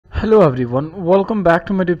Hello everyone, welcome back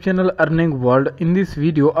to my YouTube channel Earning World. In this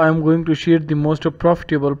video I am going to share the most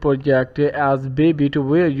profitable project as Bybit,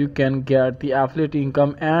 where you can get the affiliate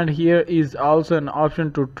income, and here is also an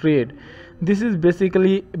option to trade. This is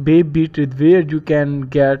basically Bybit where you can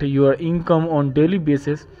get your income on daily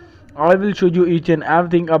basis. I will show you each and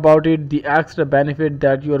everything about it, the extra benefit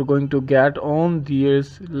that you are going to get on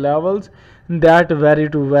these levels that vary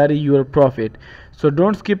to vary your profit. So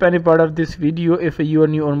don't skip any part of this video. If you are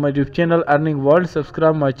new on my YouTube channel Earning World,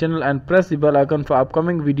 subscribe my channel and press the bell icon for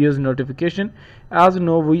upcoming videos notification. As you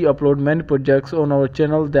know, we upload many projects on our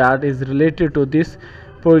channel that is related to this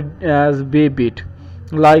as Bybit.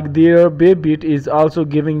 Like their Bybit is also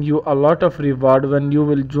giving you a lot of reward when you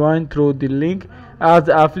will join through the link, as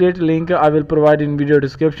the affiliate link I will provide in video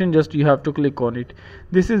description. Just you have to click on it.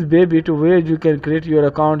 This is Bybit where you can create your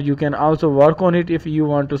account. You can also work on it. If you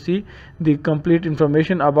want to see the complete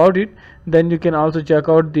information about it, then you can also check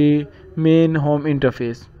out the main home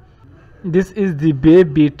interface. This is the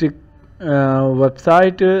Bybit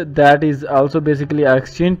website that is also basically an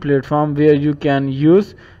exchange platform where you can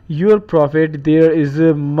use your profit. There is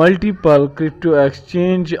a multiple crypto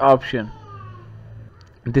exchange option.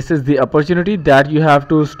 This is the opportunity that you have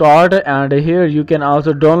to start, and here you can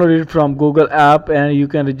also download it from Google app and you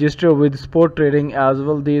can register with spot trading as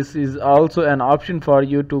well. This is also an option for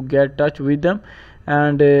you to get touch with them,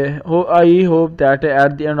 and I hope that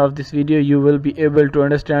at the end of this video you will be able to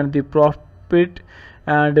understand the profit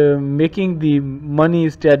and making the money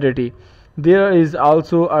steadily. There is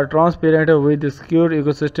also a transparent with the secure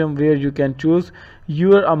ecosystem where you can choose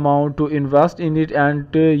your amount to invest in it, and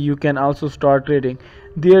you can also start trading.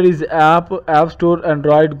 There is app store,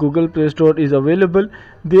 Android, Google Play Store is available.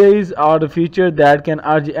 There is other feature that can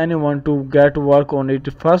urge anyone to get work on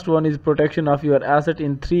it. First one is protection of your asset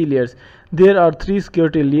in 3 layers. There are 3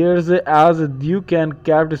 security layers as you can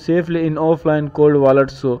kept safely in offline cold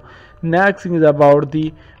wallets. So next is about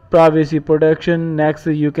the privacy protection. Next,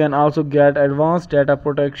 you can also get advanced data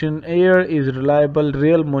protection. Here is reliable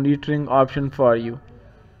real monitoring option for you.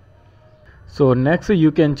 So next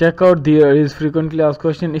you can check out there is frequently asked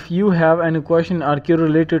question. If you have any question or query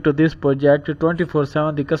related to this project,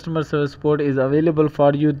 24/7 the customer service support is available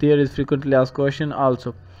for you. There is frequently asked question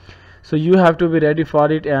also. So you have to be ready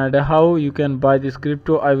for it. And how you can buy this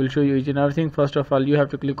crypto, I will show you each and everything. First of all, you have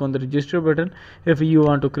to click on the register button. If you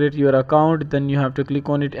want to create your account, then you have to click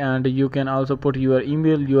on it, and you can also put your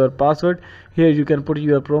email, your password. Here you can put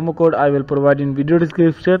your promo code, I will provide in video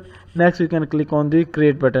description. Next you can click on the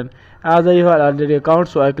create button. As I have already account,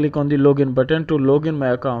 so I click on the login button to log in my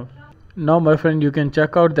account. Now my friend, you can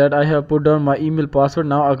check out that I have put down my email password.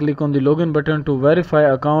 Now I click on the login button to verify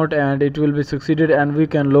account, and it will be succeeded and we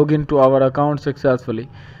can log into our account successfully.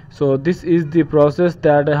 So this is the process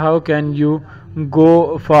that how can you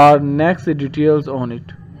go for next details on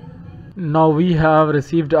it. Now we have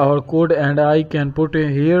received our code, and I can put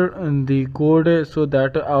here in the code so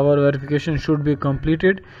that our verification should be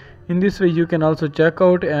completed. In this way you can also check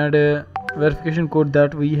out and verification code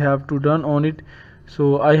that we have to done on it.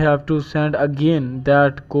 So I have to send again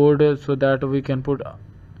that code so that we can put.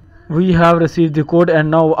 We have received the code, and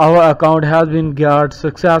now our account has been got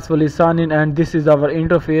successfully sign in, and this is our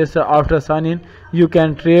interface. After sign in, you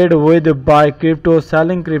can trade with buy crypto,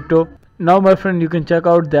 selling crypto. Now my friend, you can check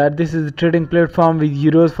out that this is a trading platform with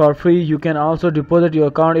euros for free. You can also deposit your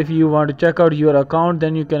account. If you want to check out your account,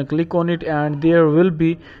 then you can click on it and there will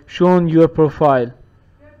be shown your profile.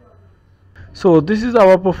 So this is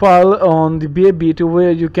our profile on the Bybit,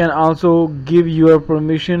 where you can also give your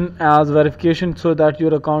permission as verification so that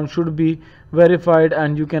your account should be verified,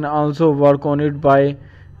 and you can also work on it by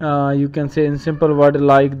you can say in simple word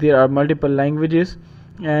like there are multiple languages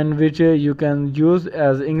and which you can use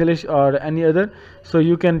as English or any other. So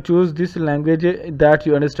you can choose this language that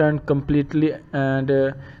you understand completely,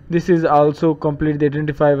 and this is also complete the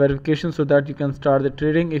identify verification so that you can start the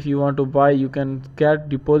trading. If you want to buy, you can get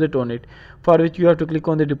deposit on it, for which you have to click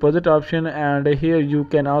on the deposit option, and here you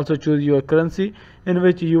can also choose your currency in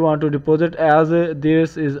which you want to deposit, as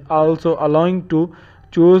this is also allowing to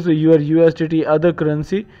choose your USDT other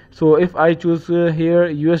currency. So if I choose here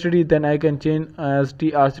USDT, then I can change as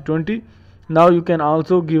TRC20. Now you can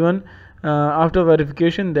also given after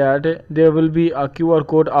verification that there will be a QR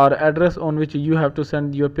code or address on which you have to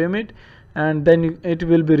send your payment, and then it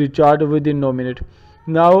will be recharged within no minute.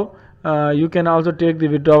 Now you can also take the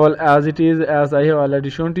withdrawal as it is, as I have already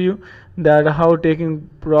shown to you that how taking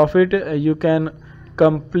profit. You can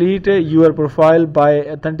complete your profile by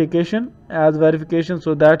authentication as verification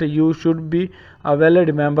so that you should be a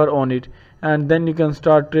valid member on it. and then you can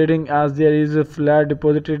start trading, as there is a flat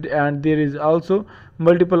deposited and there is also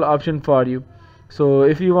multiple option for you. So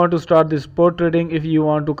if you want to start this spot trading, if you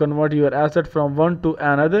want to convert your asset from one to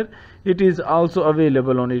another, it is also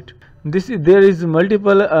available on it. There is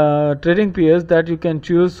multiple trading pairs that you can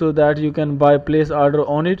choose, so that you can buy place order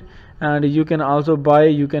on it, and you can also buy,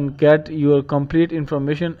 you can get your complete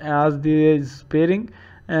information as there is pairing.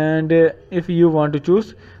 And if you want to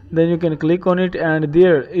choose, then you can click on it, and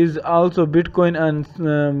there is also Bitcoin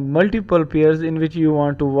and multiple pairs in which you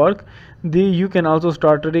want to work. You can also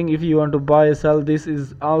start trading if you want to buy sell. This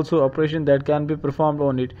is also operation that can be performed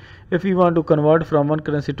on it. If you want to convert from one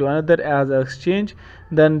currency to another as exchange,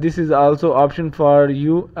 then this is also option for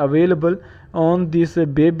you available on this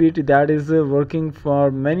Bybit that is working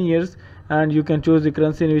for many years. And you can choose the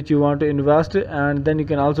currency in which you want to invest, and then you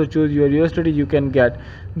can also choose your USDT you can get.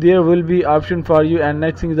 There will be option for you. And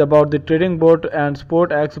next thing is about the trading bot and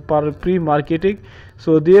SportX for pre-marketing.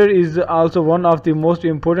 So there is also one of the most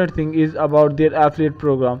important thing is about their affiliate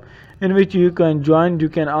program, in which you can join. You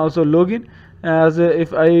can also log in, as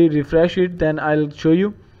if I refresh it, then I'll show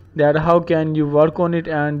you that how can you work on it.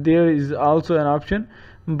 And there is also an option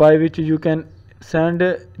by which you can send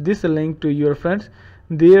this link to your friends.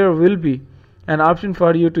 There will be an option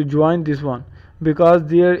for you to join this one, because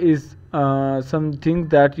there is something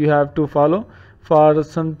that you have to follow for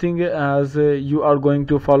something, as you are going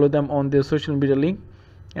to follow them on their social media link,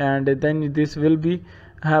 and then this will be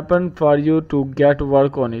happen for you to get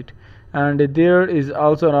work on it. And there is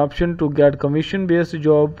also an option to get commission based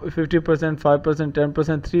job, 50%, 5%,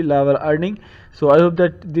 10%, 3 level earning. So I hope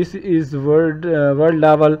that this is world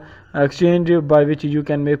level exchange by which you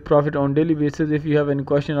can make profit on daily basis. If you have any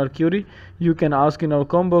question or query, you can ask in our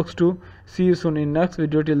comment box too. See you soon in next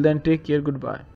video. Till then, take care. Goodbye.